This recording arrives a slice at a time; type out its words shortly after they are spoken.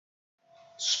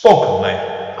Spoken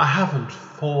mate, I haven't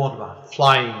thought about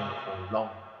flying for a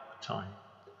long time.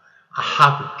 I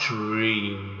haven't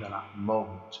dreamed of that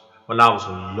moment when I was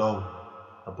alone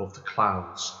above the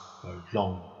clouds for a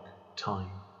long time.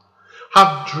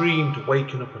 I have dreamed of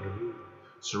waking up on a roof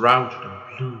surrounded in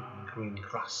blue and green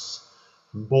grass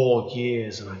for more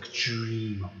years than I could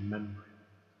dream of remembering.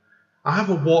 I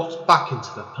haven't walked back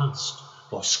into the past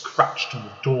or scratched on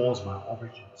the doors of my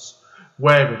origins,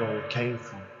 where it all came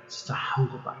from, since I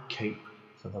held up that cape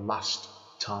for the last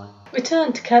time.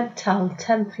 Return to Cape Town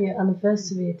 10th Year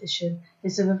Anniversary Edition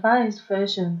is a revised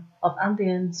version of Andy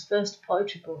N's first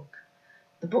poetry book.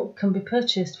 The book can be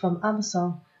purchased from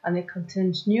Amazon and it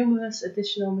contains numerous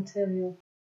additional material.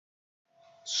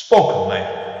 Spoken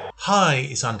Label. Hi,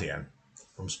 it's Andy N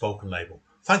from Spoken Label.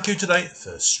 Thank you today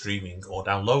for streaming or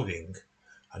downloading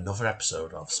another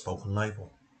episode of Spoken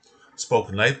Label.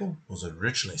 Spoken Label was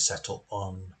originally set up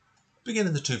on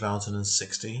beginning of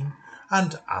 2016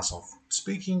 and as of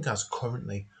speaking has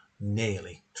currently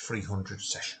nearly 300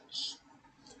 sessions.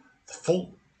 The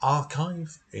full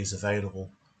archive is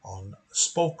available on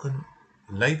Spoken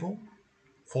Label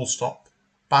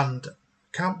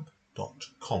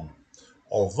bandcamp.com.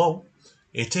 Although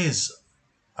it is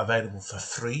available for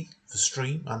free for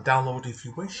stream and download if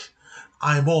you wish,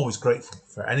 I am always grateful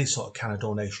for any sort of kind of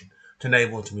donation to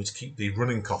enable me to keep the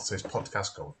running costs of this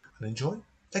podcast going. And enjoy.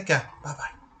 Take care. Bye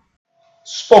bye.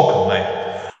 Spoken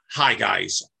Label. Hi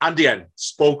guys, Andy N,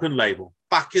 Spoken Label,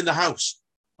 back in the house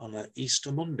on an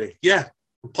Easter Monday. Yeah,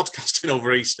 I'm podcasting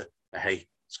over Easter. But hey,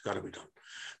 it's got to be done.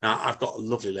 Now, I've got a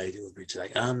lovely lady with me today,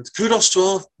 and kudos to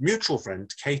our mutual friend,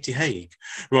 Katie Haig,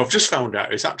 who I've just found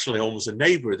out is actually almost a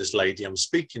neighbour of this lady I'm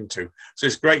speaking to. So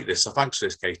it's great this, so thanks for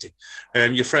this, Katie.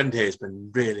 Your friend here has been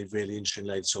really, really interesting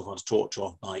lady so far to talk to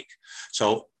off mic.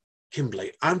 So,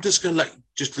 Kimberly, I'm just going to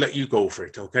let you go for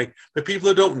it, okay? But people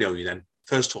who don't know you then,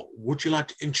 first of all, would you like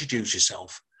to introduce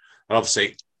yourself? And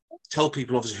obviously, tell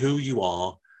people obviously who you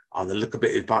are and a little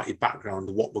bit about your background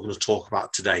and what we're going to talk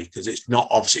about today, because it's not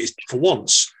obviously, for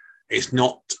once, it's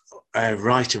not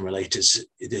writing related,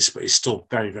 but it's still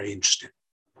very, very interesting.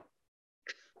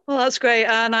 Well, that's great,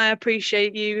 and I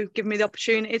appreciate you giving me the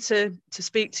opportunity to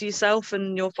speak to yourself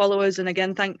and your followers. And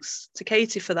again, thanks to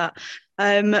Katie for that.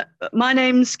 My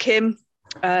name's Kim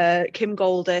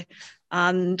Goldie,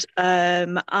 and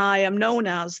I am known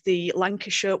as the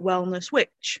Lancashire Wellness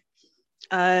Witch.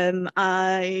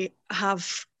 I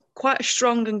have quite a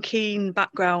strong and keen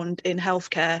background in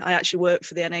healthcare. I actually work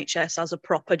for the NHS as a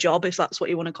proper job, if that's what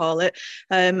you want to call it,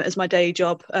 as my day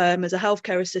job, as a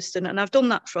healthcare assistant. And I've done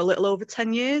that for a little over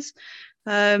 10 years.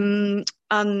 And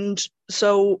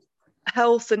so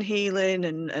health and healing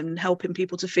and helping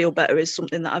people to feel better is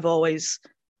something that I've always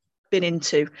been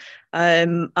into.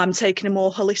 I'm taking a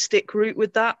more holistic route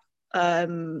with that.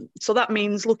 So that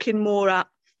means looking more at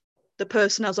the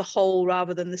person as a whole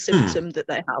rather than the symptom that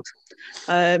they have.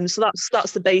 So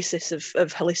that's the basis of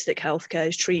holistic healthcare,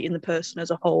 is treating the person as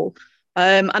a whole.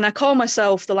 And I call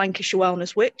myself the Lancashire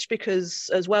Wellness Witch because,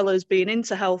 as well as being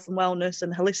into health and wellness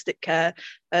and holistic care,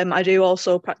 I do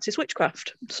also practice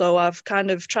witchcraft. So I've kind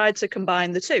of tried to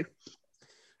combine the two.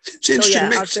 It's an interesting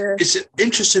mix. It's an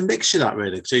interesting mixture, that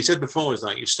really. So you said before, it's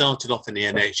like you started off in the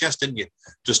NHS, didn't you?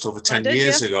 Just over 10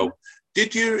 years ago.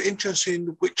 Did your interest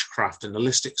in witchcraft and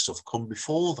holistic stuff come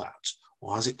before that,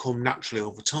 or has it come naturally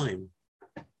over time?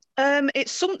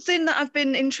 It's something that I've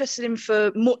been interested in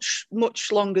for much,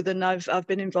 much longer than I've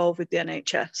been involved with the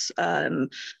NHS.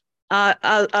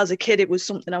 As a kid, it was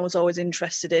something I was always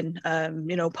interested in,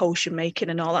 potion making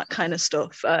and all that kind of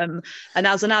stuff. And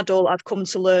as an adult, I've come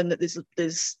to learn that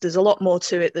there's a lot more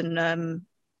to it than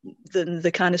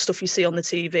the kind of stuff you see on the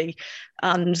TV,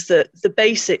 and the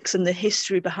basics and the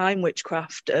history behind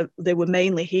witchcraft. They were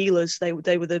mainly healers. They were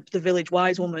the village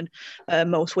wise woman,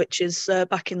 most witches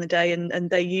back in the day, and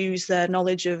they used their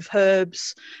knowledge of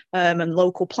herbs and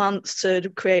local plants to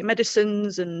create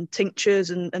medicines and tinctures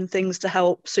and things to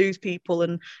help soothe people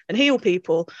and heal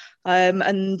people.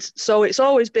 And so it's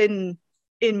always been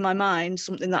in my mind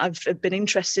something that I've been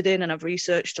interested in and I've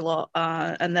researched a lot,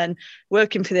 and then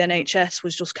working for the NHS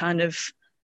was just kind of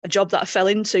a job that I fell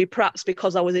into, perhaps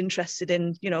because I was interested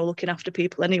in looking after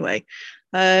people anyway.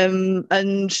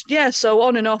 And yeah, so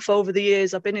on and off over the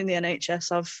years I've been in the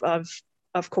NHS,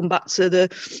 I've come back to the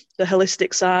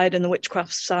holistic side and the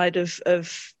witchcraft side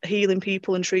of healing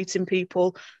people and treating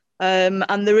people,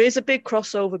 and there is a big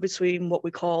crossover between what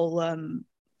we call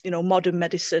modern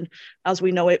medicine as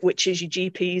we know it, which is your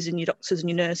GPs and your doctors and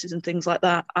your nurses and things like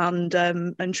that, and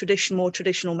more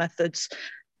traditional methods.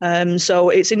 So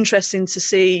it's interesting to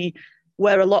see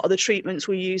where a lot of the treatments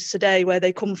we use today, where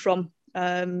they come from.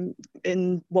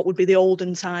 in what would be the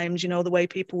olden times, the way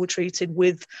people were treated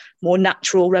with more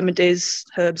natural remedies,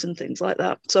 herbs and things like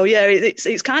that. So yeah,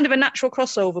 it's kind of a natural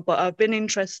crossover, but I've been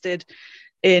interested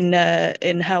in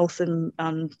health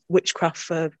and witchcraft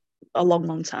for a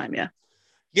long time.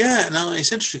 Yeah, no,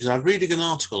 it's interesting because I'm reading an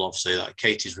article, obviously, that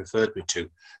Katie's referred me to.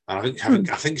 And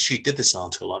I think she did this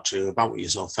article actually about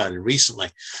yourself fairly recently.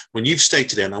 When you've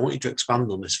stated it, and I want you to expand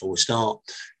on this before we start,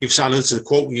 you've said, there's a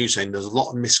quote you saying there's a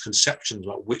lot of misconceptions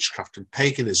about witchcraft and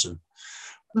paganism.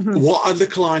 What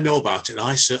little I know about it,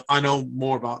 I know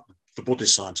more about the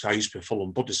Buddhist side. I used to be full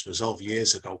on Buddhist myself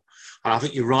years ago. And I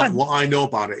think you're right. What I know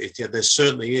about it is, yeah, there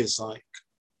certainly is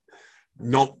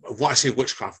not what I say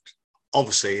witchcraft,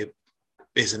 obviously,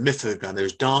 is a myth and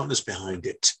there's darkness behind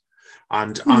it.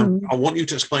 And I want you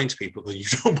to explain to people that you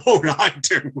don't more than I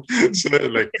do,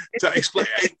 certainly. So explain,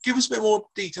 give us a bit more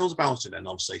details about it then,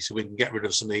 obviously, so we can get rid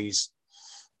of some of these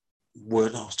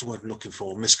what's the word I'm looking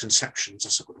for? Misconceptions,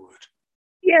 that's a good word.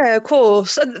 Yeah, of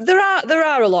course. There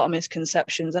are a lot of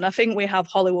misconceptions, and I think we have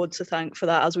Hollywood to thank for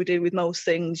that, as we do with most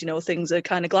things. Things are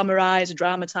kind of glamorized,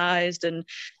 dramatized, and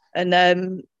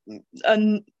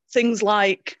things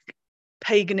like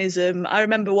paganism. I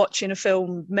remember watching a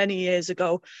film many years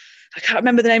ago. I can't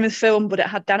remember the name of the film, but it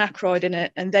had Dan Aykroyd in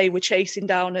it, and they were chasing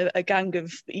down a gang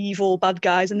of evil bad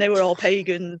guys, and they were all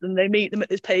pagans, and they meet them at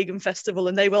this pagan festival,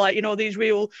 and they were like, these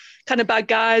real kind of bad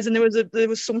guys, and there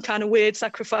was some kind of weird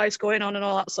sacrifice going on and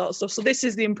all that sort of stuff. So this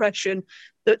is the impression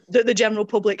that the general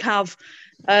public have.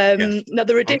 Now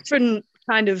there are different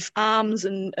kind of arms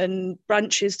and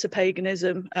branches to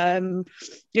paganism.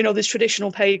 There's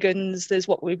traditional pagans, there's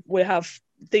what we have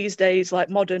these days like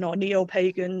modern or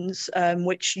neo-pagans,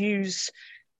 which use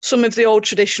some of the old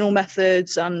traditional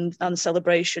methods and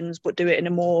celebrations, but do it in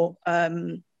a more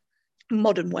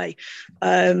modern way.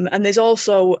 And there's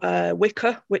also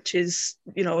Wicca, which is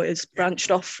branched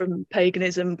off from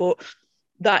paganism, but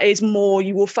that is more,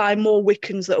 you will find more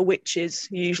Wiccans that are witches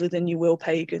usually than you will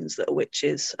pagans that are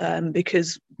witches,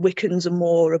 because Wiccans are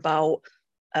more about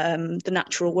the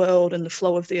natural world and the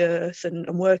flow of the earth and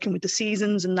working with the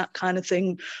seasons and that kind of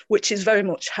thing, which is very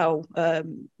much how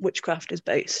witchcraft is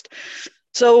based.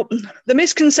 So the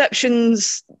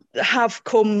misconceptions have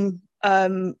come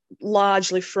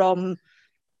largely from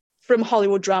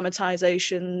Hollywood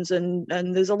dramatizations, and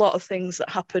there's a lot of things that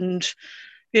happened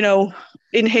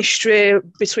in history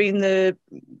between the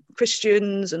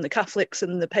Christians and the Catholics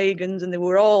and the pagans, and they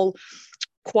were all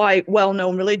quite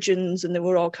well-known religions, and they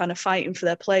were all kind of fighting for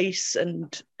their place,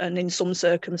 and in some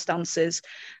circumstances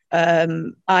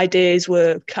ideas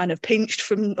were kind of pinched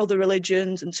from other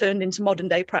religions and turned into modern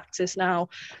day practice now.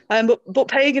 But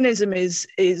paganism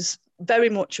is very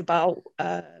much about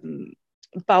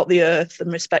the earth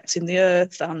and respecting the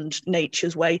earth and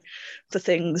nature's way for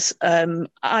things.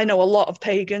 I know a lot of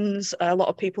pagans, a lot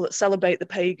of people that celebrate the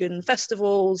pagan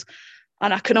festivals,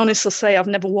 and I can honestly say I've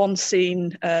never once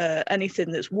seen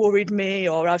anything that's worried me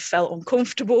or I've felt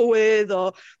uncomfortable with,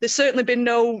 or there's certainly been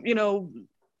no,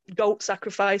 goat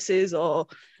sacrifices or,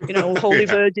 Holy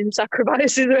Virgin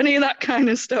sacrifices or any of that kind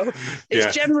of stuff.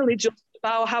 It's generally just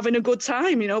about having a good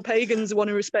time. Pagans want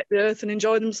to respect the earth and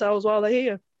enjoy themselves while they're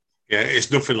here. Yeah,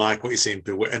 it's nothing like what you see in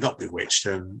not Bewitched,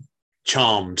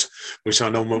 Charmed, which I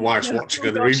know my wife's watching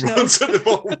and the reruns at the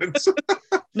moment.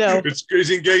 No. It's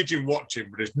engaging watching,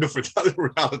 but it's nothing like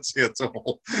the reality at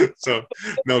all. So,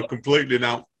 no, completely.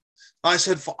 Now, like I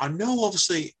said, I know,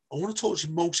 obviously, I want to talk to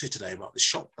you mostly today about the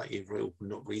shop that you've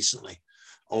opened up recently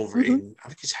over in, I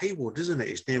think it's Haywood, isn't it?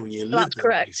 It's near where you live. That's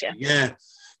correct, yeah.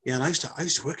 Yeah, and I used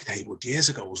to work at Haywood years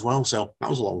ago as well, so that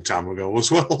was a long time ago as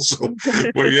well. So,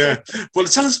 well, yeah. Well,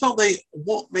 tell us about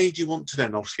what made you want to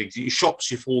then, obviously, your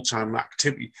shop's your full-time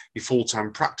activity, your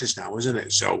full-time practice now, isn't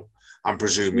it? So, I'm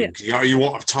presuming you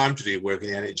won't have time to do work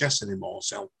in the NHS anymore.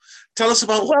 So, tell us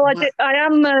about. Well, I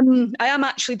am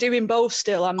actually doing both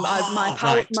still. My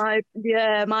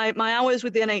hours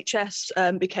with the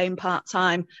NHS became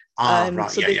part-time.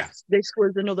 This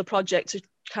was another project to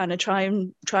kind of try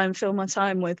and fill my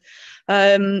time with.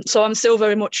 So I'm still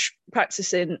very much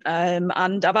practicing,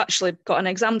 and I've actually got an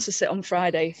exam to sit on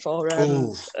Friday for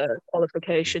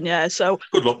qualification. Yeah, so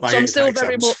good luck. So I'm still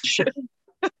very much.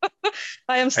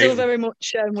 I am still very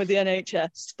much with the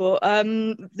NHS, but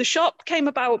the shop came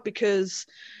about because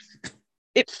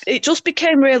it just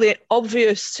became really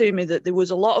obvious to me that there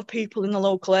was a lot of people in the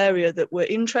local area that were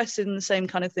interested in the same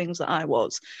kind of things that I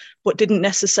was, but didn't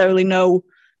necessarily know,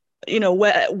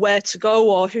 where to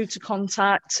go or who to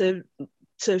contact to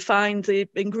to find the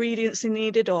ingredients they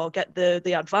needed or get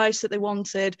the advice that they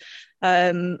wanted.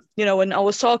 You know, and I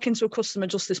was talking to a customer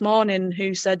just this morning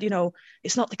who said, you know,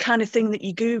 it's not the kind of thing that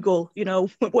you Google, you know,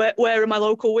 where are my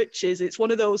local witches? It's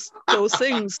one of those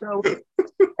things. So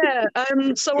yeah.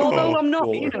 So although I'm not,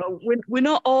 you know, we're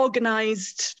not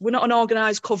organised, we're not an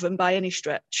organised coven by any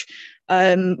stretch,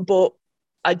 but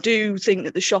I do think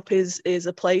that the shop is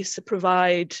a place to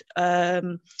provide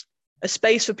a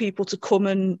space for people to come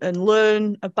and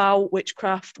learn about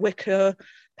witchcraft, Wicca,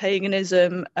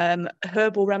 paganism,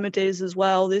 herbal remedies as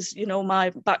well. There's, you know,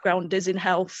 my background is in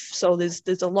health, so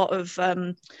there's a lot of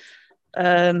herbal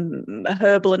and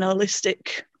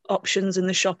holistic options in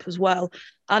the shop as well.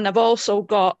 And I've also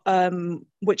got,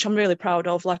 which I'm really proud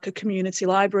of, like a community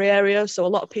library area. So a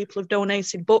lot of people have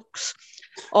donated books.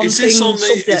 Is this on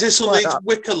the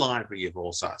Wicca library you've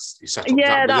also set up?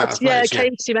 Yeah,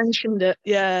 Katie mentioned it.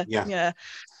 Yeah.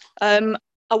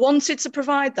 I wanted to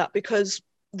provide that because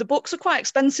the books are quite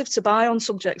expensive to buy on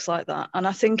subjects like that. And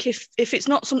I think if it's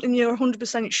not something you're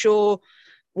 100% sure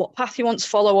what path you want to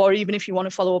follow, or even if you want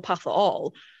to follow a path at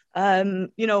all,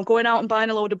 you know, going out and buying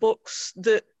a load of books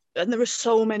and there are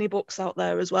so many books out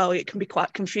there as well, it can be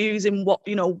quite confusing what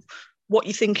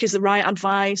you think is the right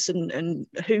advice and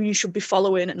who you should be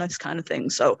following and this kind of thing.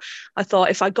 So I thought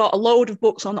if I got a load of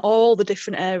books on all the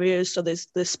different areas, so there's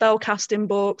spell casting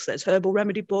books, there's herbal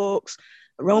remedy books,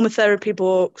 aromatherapy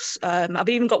books. I've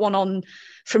even got one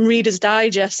from Reader's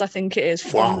Digest, I think it is,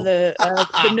 from the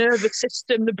nervous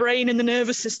system, the brain and the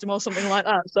nervous system or something like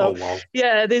that. So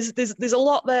yeah, there's a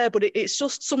lot there, but it's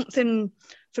just something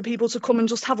for people to come and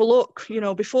just have a look, you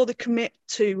know, before they commit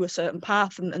to a certain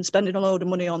path and spending a load of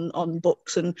money on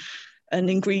books and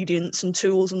ingredients and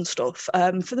tools and stuff,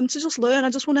 for them to just learn. I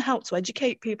just want to help to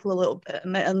educate people a little bit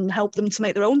and help them to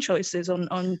make their own choices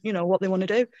on you know, what they want to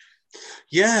do.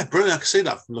 Yeah, brilliant. I can see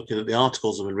that from looking at the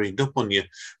articles I've been reading up on you.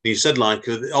 You said, like,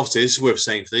 obviously, this is worth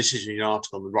saying, for this is your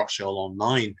article on the Rothschild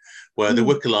Online, where the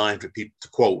Wicca Library, people to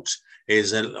quote,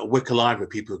 is a Wicca Library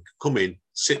people can come in,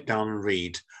 sit down and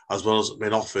read, as well as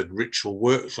been offered ritual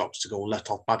workshops to go and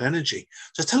let off bad energy.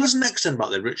 So tell us next then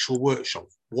about the ritual workshop.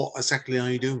 What exactly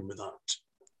are you doing with that?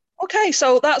 Okay,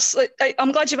 so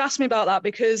I'm glad you've asked me about that,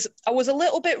 because I was a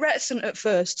little bit reticent at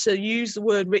first to use the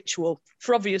word ritual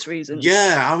for obvious reasons.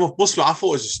 Yeah, I thought it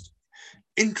was just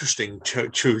interesting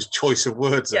choice of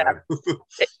words there.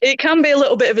 it can be a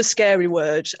little bit of a scary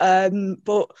word,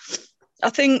 but I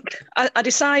think I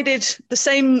decided the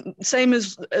same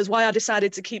as why I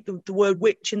decided to keep the word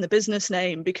witch in the business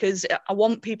name, because I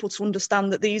want people to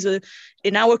understand that these are,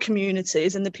 in our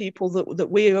communities and the people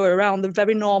that we are around, they're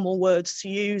very normal words to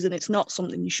use, and it's not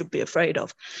something you should be afraid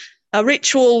of. A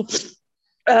ritual,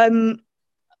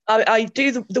 I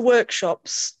do the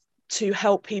workshops to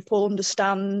help people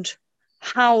understand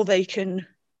how they can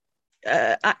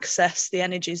access the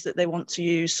energies that they want to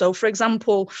use. So, for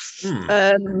example,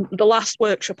 the last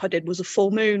workshop I did was a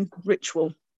full moon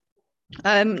ritual.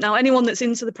 Now, anyone that's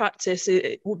into the practice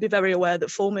it would be very aware that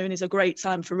full moon is a great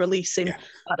time for releasing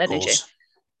that energy.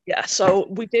 Yeah, so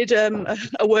we did a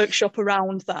workshop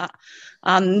around that,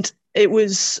 and it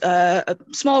was a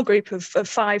small group of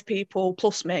 5 people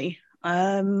plus me.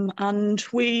 And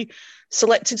we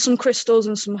selected some crystals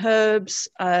and some herbs,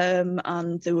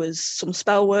 and there was some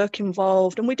spell work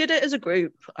involved, and we did it as a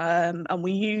group, and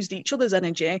we used each other's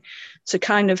energy to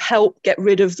kind of help get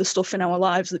rid of the stuff in our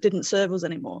lives that didn't serve us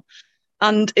anymore.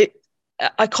 And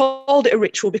I called it a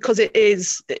ritual because it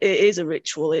is a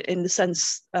ritual in the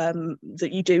sense that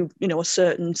you do, you know, a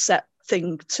certain set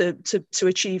thing to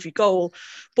achieve your goal.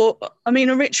 But I mean,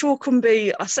 a ritual can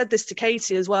be, I said this to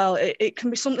Katie as well, it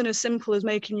can be something as simple as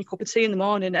making your cup of tea in the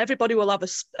morning. Everybody will have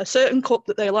a certain cup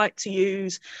that they like to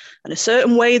use, and a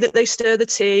certain way that they stir the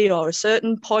tea, or a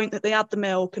certain point that they add the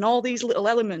milk, and all these little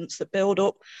elements that build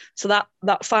up to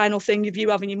that final thing of you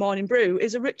having your morning brew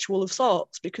is a ritual of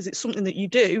sorts, because it's something that you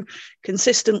do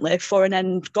consistently for an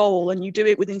end goal, and you do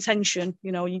it with intention.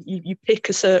 You know, you pick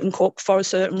a certain cup for a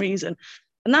certain reason.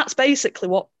 And that's basically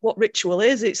what ritual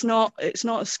is. It's not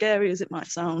as scary as it might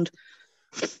sound.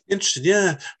 Interesting,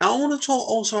 yeah. Now I want to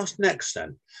also ask next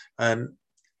then.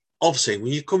 Obviously,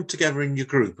 when you come together in your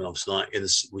group, and obviously, like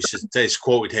we said, it's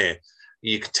quoted here,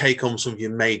 you can take on some of your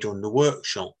made during the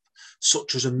workshop,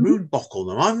 such as a moon buckle.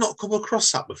 Now I've not come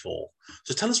across that before.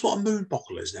 So tell us what a moon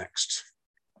buckle is next.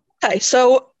 Okay,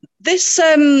 so this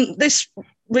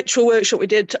ritual workshop we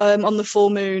did on the full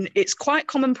moon, it's quite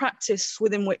common practice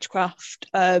within witchcraft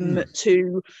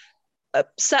to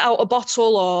set out a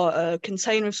bottle or a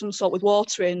container of some sort with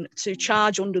water in to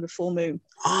charge under the full moon.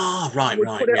 Right, You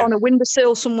right. put it Yeah. on a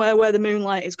windowsill somewhere where the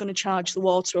moonlight is going to charge the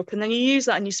water up, and then you use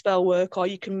that in your spell work, or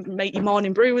you can make your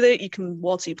morning brew with it, you can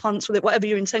water your plants with it, whatever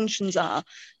your intentions are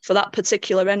for that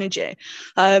particular energy.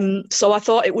 So I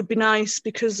thought it would be nice,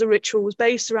 because the ritual was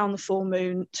based around the full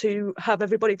moon, to have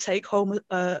everybody take home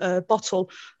a bottle,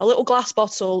 a little glass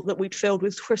bottle that we'd filled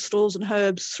with crystals and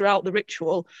herbs throughout the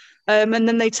ritual. And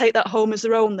then they take that home as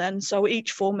their own then. So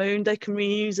each full moon, they can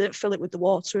reuse it, fill it with the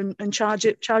water and charge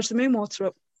the moon water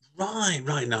up. Right.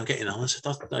 Now I'm getting on.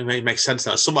 That makes sense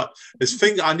now. This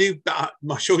thing I knew, I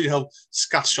showed you how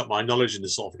scattershot my knowledge in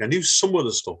this sort of thing. I knew some of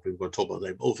the stuff we were going to talk about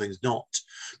today, but other things not.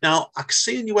 Now, I can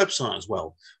see on your website as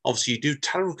well, obviously you do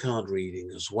tarot card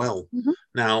reading as well. Mm-hmm.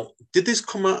 Now, did this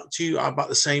come out to you about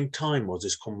the same time, or does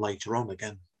this come later on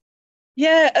again?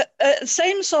 Yeah, at the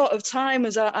same sort of time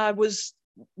as I was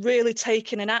really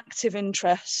taking an active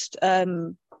interest,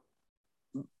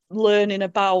 learning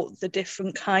about the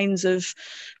different kinds of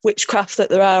witchcraft that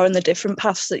there are and the different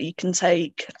paths that you can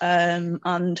take.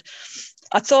 And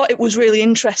I thought it was really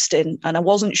interesting, and I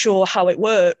wasn't sure how it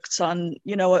worked. And,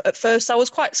 at first I was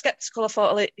quite skeptical. I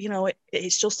thought,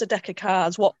 it's just a deck of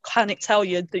cards. What can it tell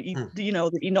you that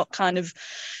that you're not kind of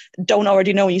don't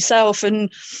already know yourself?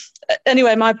 And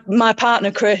anyway, my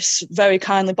partner Chris very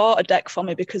kindly bought a deck for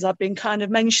me, because I've been kind of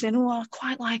mentioning,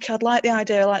 I'd like the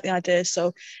idea.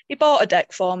 So he bought a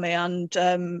deck for me, and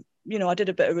I did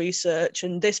a bit of research,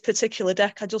 and this particular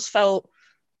deck I just felt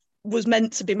was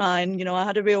meant to be mine. I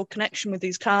had a real connection with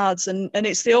these cards, and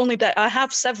it's the only deck. I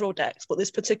have several decks, but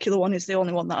this particular one is the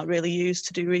only one that I really use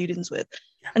to do readings with.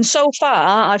 And so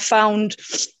far I found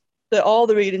that all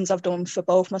the readings I've done for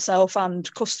both myself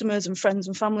and customers and friends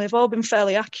and family have all been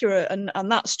fairly accurate, and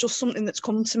that's just something that's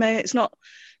come to me. It's not,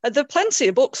 there are plenty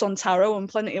of books on tarot and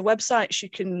plenty of websites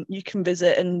you can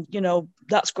visit, and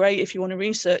that's great if you want to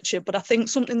research it, but I think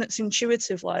something that's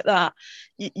intuitive like that,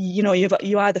 you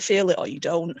either feel it or you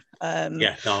don't. And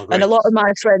a lot of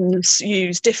my friends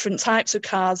use different types of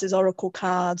cards. There's oracle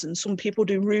cards, and some people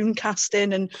do rune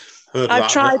casting, and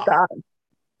I've tried that.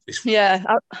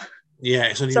 Yeah,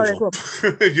 it's unusual.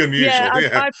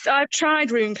 I've tried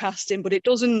rune casting, but it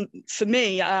doesn't, for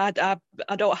me, I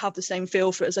don't have the same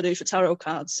feel for it as I do for tarot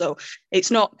cards. So it's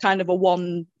not kind of a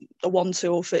one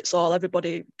tool fits all.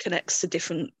 Everybody connects to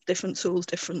different tools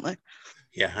differently.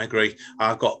 Yeah, I agree.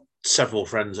 I've got several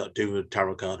friends that do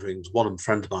tarot card readings. One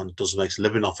friend of mine makes a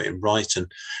living off it in Brighton,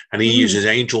 and he uses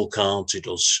angel cards. He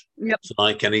does. Yep.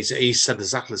 And he said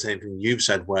exactly the same thing you've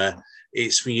said, where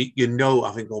it's when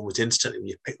I think almost instantly when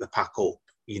you pick the pack up,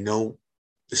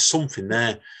 there's something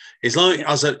there. It's like,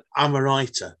 I'm a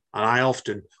writer, and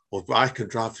I can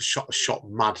drive a shot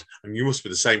mad, and you must be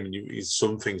the same.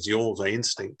 Some things yours are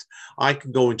instinct. I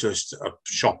can go into a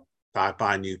shop, buy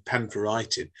a new pen for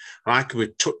writing, and I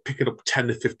could be picking up 10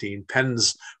 to 15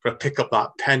 pens for I pick up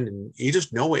that pen, and you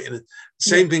just know it. And the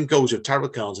same thing goes with tarot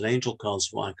cards and angel cards,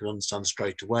 what I can understand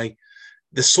straight away.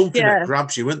 There's something that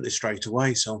grabs you, isn't there, straight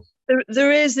away? So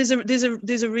there's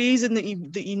a reason that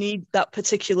you need that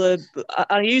particular.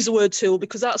 I use the word tool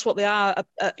because that's what they are.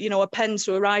 A pen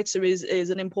to a writer is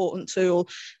an important tool.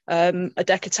 A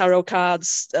deck of tarot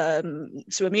cards to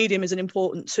a medium is an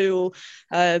important tool.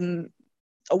 A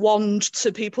wand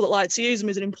to people that like to use them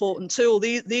is an important tool.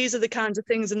 These are the kinds of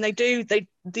things, and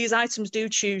these items do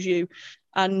choose you.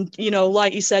 And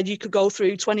like you said, you could go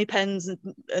through 20 pens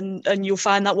and you'll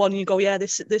find that one and you go, yeah,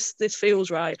 this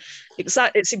feels right.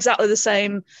 It's exactly the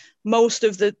same. Most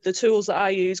of the tools that I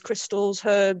use, crystals,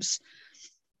 herbs,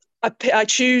 I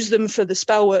choose them for the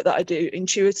spell work that I do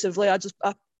intuitively.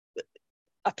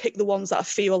 I pick the ones that I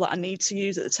feel that I need to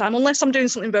use at the time, unless I'm doing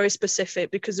something very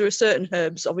specific, because there are certain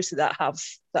herbs obviously that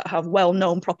have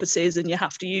well-known properties and you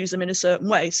have to use them in a certain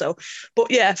way. So,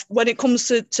 but yeah, when it comes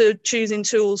to choosing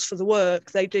tools for the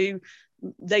work,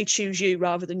 they choose you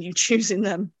rather than you choosing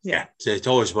them. Yeah, it's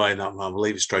always way that, I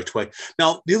believe it straight away.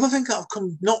 Now, the other thing that I've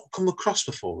not come across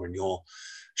before in your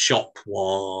shop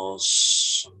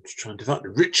was, I'm just trying to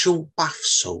find ritual bath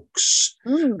soaks.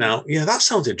 Now, yeah, that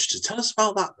sounds interesting. Tell us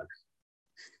about that then.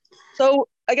 So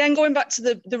again, going back to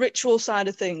the ritual side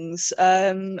of things,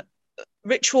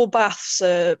 ritual baths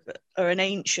are an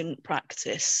ancient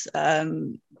practice.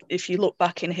 If you look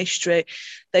back in history,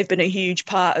 they've been a huge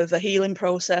part of the healing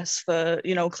process for,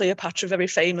 Cleopatra very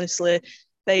famously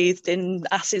bathed in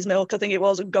ass's milk, I think it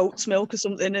was, a goat's milk or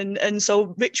something. And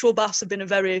so ritual baths have been a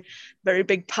very, very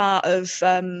big part of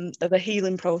a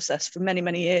healing process for many,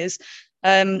 many years.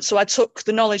 So I took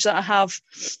the knowledge that I have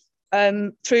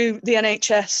through the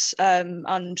NHS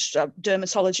and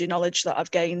dermatology knowledge that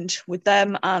I've gained with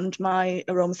them and my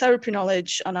aromatherapy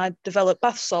knowledge, and I developed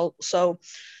bath salt. So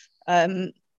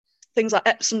things like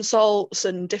Epsom salts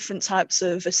and different types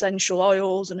of essential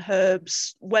oils and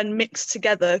herbs, when mixed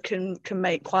together, can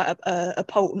make quite a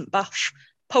potent bath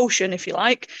potion, if you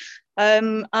like.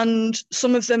 And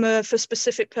some of them are for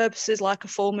specific purposes, like a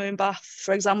full moon bath,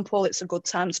 for example. It's a good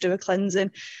time to do a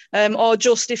cleansing, or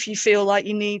just if you feel like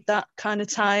you need that kind of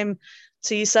time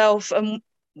to yourself. And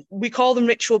we call them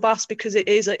ritual baths because it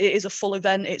is a full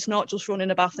event. It's not just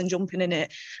running a bath and jumping in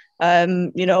it.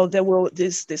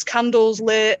 There's candles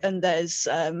lit, and there's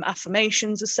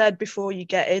affirmations are said before you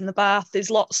get in the bath. There's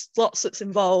lots that's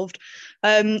involved,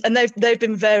 and they've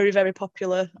been very, very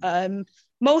popular,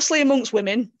 mostly amongst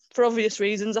women, for obvious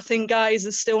reasons. I think guys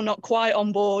are still not quite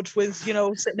on board with,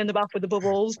 sitting in the bath with the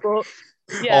bubbles, but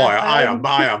yeah. I am,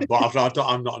 but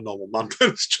I'm not a normal man.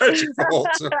 Straight forward.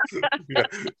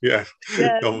 Yeah.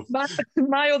 No.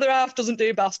 My other half doesn't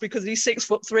do baths because he's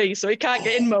 6'3", so he can't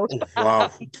get in most.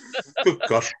 Wow. Good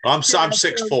God. I'm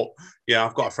 6 foot. Yeah,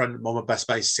 I've got a friend, my best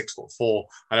mate is 6'4",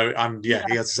 and he has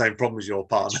the same problem as your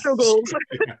partner. Struggles.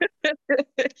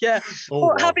 Yeah. Oh,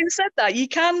 But wow. having said that, you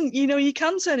can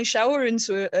turn a shower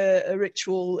into a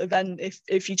ritual event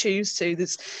if you choose to.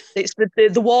 It's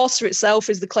the water itself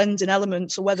is the cleansing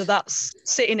element. So whether that's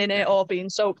sitting in it or being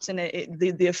soaked in it,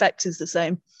 the effect is the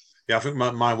same. Yeah, I think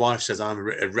my wife says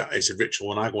it's a ritual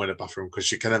when I go in a bathroom because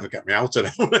she can never get me out of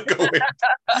it when I go in.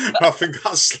 I think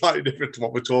that's slightly different to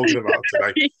what we're talking about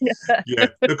today. Yeah,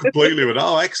 no, completely.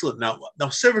 Oh, excellent. Now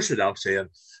seriously, now, Ian,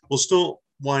 we'll start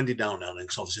winding down now,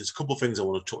 because obviously there's a couple of things I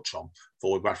want to touch on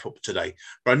before we wrap up today.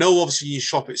 But I know obviously your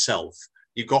shop itself,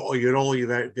 you've got all your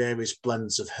various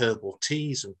blends of herbal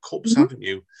teas and cups, haven't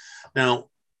you? Now,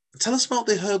 tell us about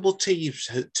the herbal teas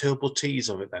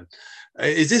of it then.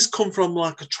 Is this come from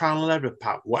like a trial and error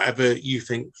pack, whatever you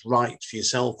think's right for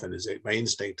yourself, and is it by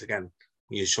instinct again?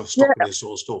 You're stocking this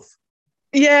sort of stuff.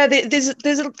 Yeah, there's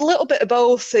a little bit of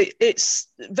both. It's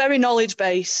very knowledge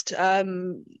based.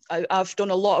 I've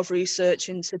done a lot of research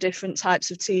into different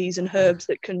types of teas and herbs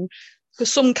that can,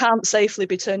 because some can't safely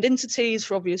be turned into teas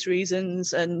for obvious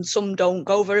reasons, and some don't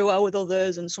go very well with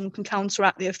others, and some can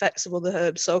counteract the effects of other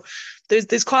herbs. So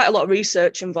there's quite a lot of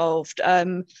research involved.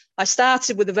 I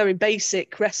started with a very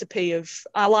basic recipe of,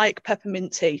 I like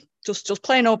peppermint tea, just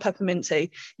plain old peppermint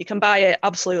tea. You can buy it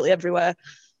absolutely everywhere.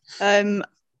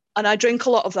 And I drink a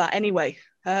lot of that anyway.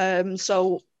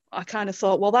 So I kind of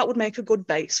thought, well, that would make a good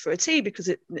base for a tea because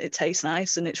it tastes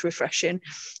nice and it's refreshing.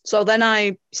 So then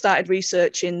I started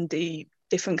researching the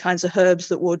different kinds of herbs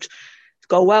that would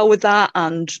go well with that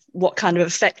and what kind of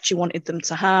effect you wanted them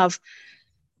to have.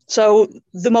 So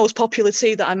the most popular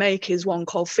tea that I make is one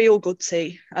called Feel Good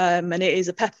Tea. And it is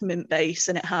a peppermint base,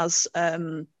 and it has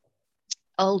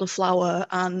elderflower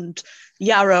and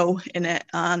yarrow in it,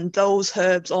 and those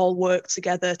herbs all work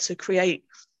together to create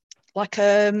like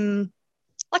a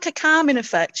calming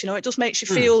effect. It just makes you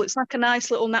feel it's like a nice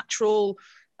little natural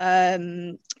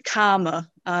calmer,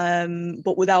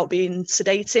 but without being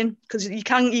sedating, because you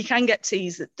can get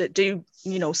teas that do,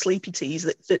 sleepy teas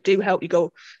that do help you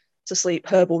go to sleep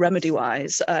herbal remedy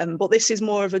wise, but this is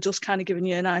more of a just kind of giving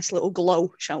you a nice little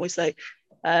glow, shall we say.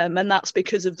 And that's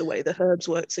because of the way the herbs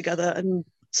work together. And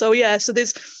so, so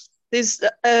there's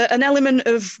an element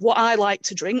of what I like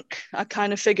to drink. I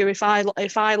kind of figure if I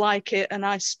like it and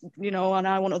and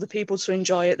I want other people to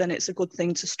enjoy it, then it's a good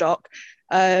thing to stock.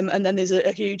 And then there's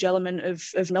a huge element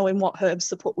of knowing what herbs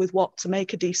to put with what to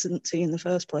make a decent tea in the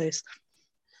first place.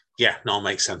 Yeah, no, it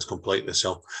makes sense completely.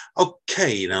 So,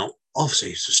 okay, now,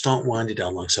 obviously, to start winding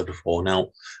down, like I said before, now,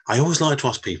 I always like to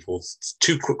ask people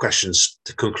 2 quick questions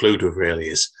to conclude with, really,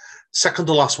 is second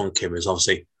to last one, Kim, is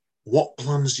obviously, what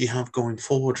plans do you have going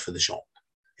forward for the shop?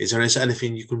 Is there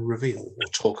anything you can reveal or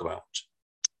talk about?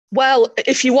 Well,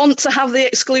 if you want to have the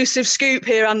exclusive scoop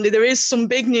here, Andy, there is some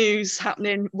big news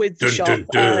happening with the shop.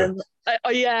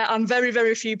 And very,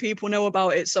 very few people know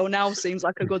about it, so now seems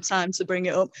like a good time to bring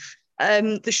it up.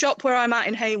 The shop where I'm at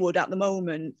in Haywood at the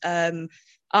moment,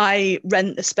 I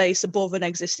rent the space above an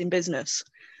existing business.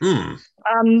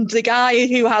 And the guy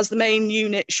who has the main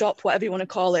unit shop, whatever you want to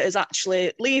call it, is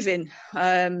actually leaving.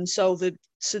 So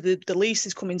the lease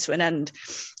is coming to an end.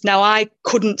 Now, I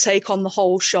couldn't take on the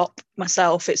whole shop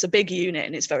myself. It's a big unit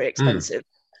and it's very expensive.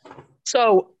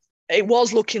 So it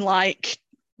was looking like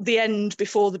the end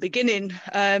before the beginning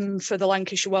for the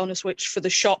Lancashire Wellness Witch for the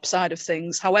shop side of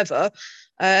things. However,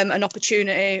 an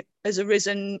opportunity has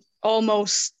arisen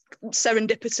almost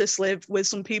serendipitously with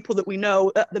some people that we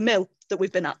know at the mill. that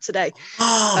we've been at today.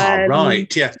 Right,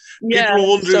 yeah. Yeah, people are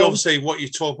wondering, so, obviously, what you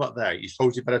talk about there. You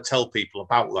suppose you better tell people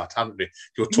about that, haven't you?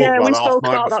 You were talking yeah, about we that off spoke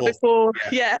mic about that before.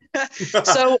 Yeah.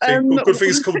 So good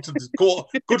things come to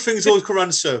good things always come around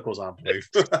in circles, I believe.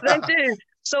 they do.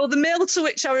 So the mill to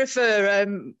which I refer,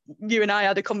 you and I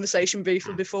had a conversation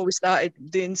briefly before we started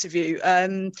the interview.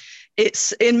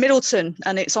 It's in Middleton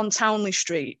and it's on Townley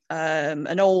Street,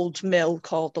 an old mill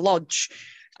called the Lodge,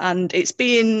 and it's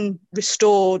being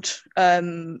restored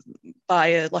by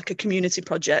a community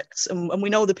project, and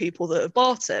we know the people that have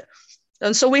bought it.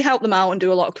 And so we help them out and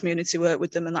do a lot of community work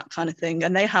with them and that kind of thing.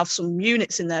 And they have some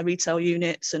units in there, retail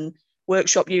units and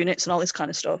workshop units and all this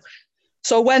kind of stuff.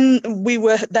 So when we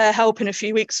were there helping a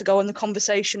few weeks ago and the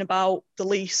conversation about the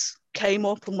lease came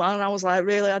up, and I was like,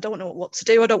 really, I don't know what to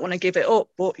do. I don't want to give it up,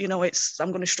 but I'm going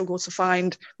to struggle to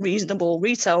find reasonable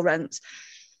retail rent.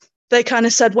 They kind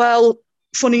of said, well,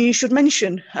 funny you should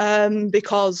mention,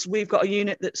 because we've got a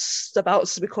unit that's about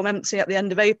to become empty at the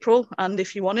end of April. And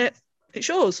if you want it, it's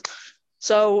yours.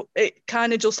 So it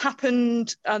kind of just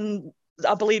happened, and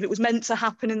I believe it was meant to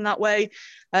happen in that way.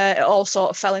 It all sort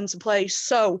of fell into place.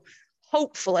 So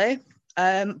hopefully,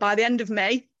 by the end of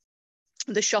May,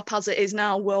 the shop as it is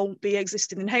now won't be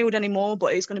existing in Haywood anymore,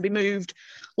 but it's going to be moved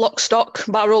lock, stock,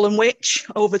 barrel and witch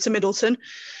over to Middleton.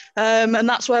 And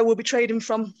that's where we'll be trading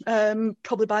from,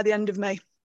 probably by the end of May.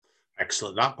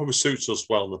 Excellent. That probably suits us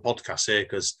well on the podcast here,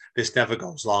 because this never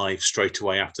goes live straight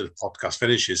away after the podcast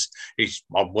finishes.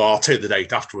 I'll take the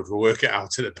date afterwards. We'll work it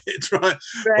out in a bit, right?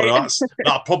 But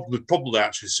that probably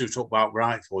actually suits up about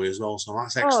right for you as well. So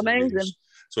that's excellent. Oh, amazing. News.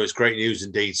 So it's great news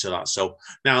indeed. So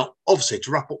now, obviously,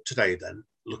 to wrap up today, then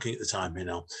looking at the time here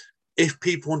now, if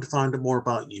people want to find out more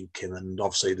about you, Kim, and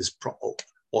obviously this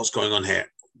what's going on here,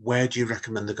 where do you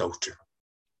recommend they go to?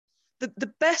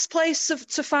 The best place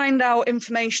to find out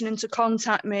information and to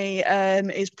contact me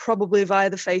is probably via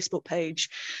the Facebook page.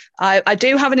 I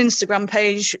do have an Instagram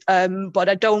page, but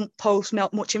I don't post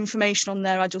much information on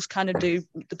there. I just kind of do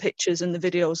the pictures and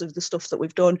the videos of the stuff that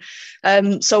we've done.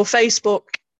 So Facebook,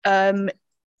 I'm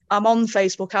on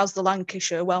Facebook as the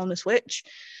Lancashire Wellness Witch.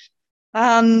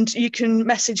 And you can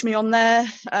message me on there.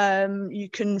 You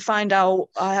can find out,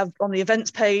 I have on the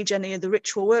events page, any of the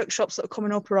ritual workshops that are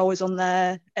coming up are always on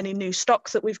there, any new stock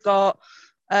that we've got.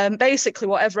 Basically,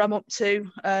 whatever I'm up to,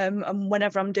 and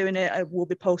whenever I'm doing it, it will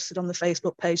be posted on the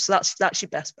Facebook page. So that's your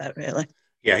best bet, really.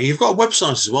 Yeah, you've got a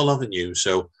website as well, haven't you?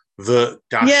 So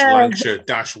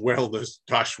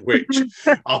the-Lancashire-Wellness-Witch.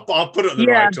 I'll put it on the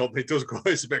right up. It does go.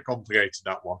 It's a bit complicated,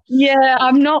 that one. Yeah,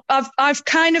 I've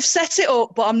kind of set it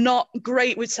up, but I'm not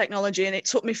great with technology, and it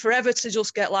took me forever to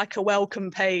just get like a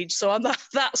welcome page. So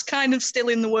that's kind of still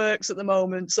in the works at the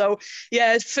moment. So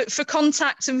yeah, for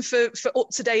contact and for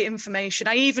up-to-date information,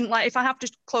 I even, like, if I have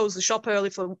to close the shop early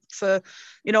for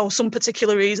some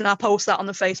particular reason, I post that on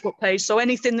the Facebook page. So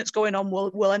anything that's going on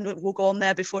will go on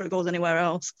there before it goes anywhere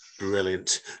else.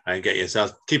 Brilliant. I get you. So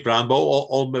keep around, but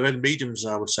all mediums,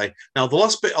 I would say. Now, the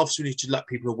last bit, obviously, we need to let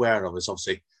people aware of is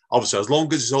obviously, as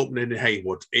long as it's opening in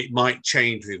Haywood, it might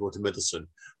change when you go to Middleton.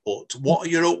 But what are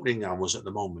your opening hours at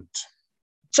the moment?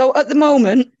 So at the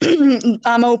moment,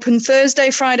 I'm open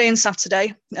Thursday, Friday, and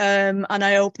Saturday, and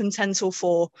I open 10 till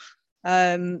 4.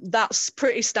 That's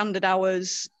pretty standard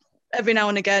hours. Every now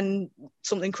and again,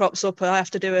 something crops up. I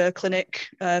have to do a clinic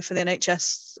for the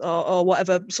NHS or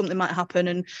whatever, something might happen,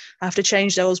 and I have to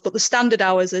change those. But the standard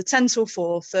hours are 10 till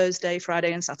 4, Thursday,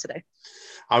 Friday, and Saturday.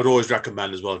 I would always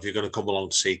recommend as well, if you're going to come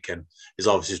along to see Kim, is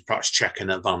obviously perhaps check in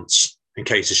advance in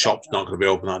case the shop's not going to be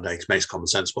open that day. It makes common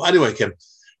sense. But anyway, Kim,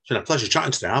 it's been a pleasure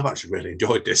chatting today. I've actually really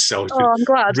enjoyed this. So it's been I'm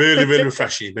glad. Really, really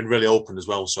refreshing. You've been really open as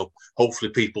well. So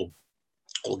hopefully people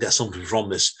will get something from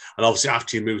this. And obviously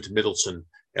after you move to Middleton,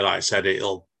 like I said,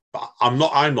 I'm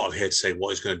not here to say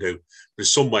what it's going to do, but in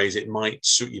some ways it might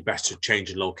suit you better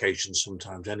changing locations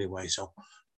sometimes anyway. So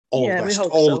all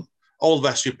the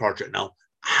best for your project. Now,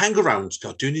 hang around.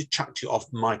 I do need to chat to you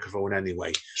off the microphone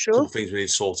anyway. Sure. A couple of things we need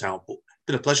to sort out, but it's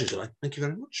been a pleasure today. Thank you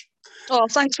very much. Oh,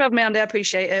 thanks for having me, Andy. I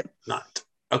appreciate it. Right.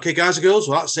 Okay, guys and girls,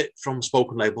 well, that's it from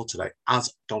Spoken Label today.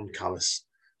 As Don Callis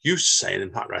used to say in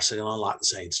Impact Wrestling, and I like the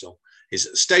saying still, is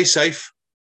stay safe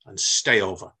and stay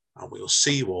over. And we'll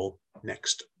see you all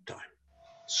next time.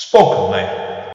 Spoken Label.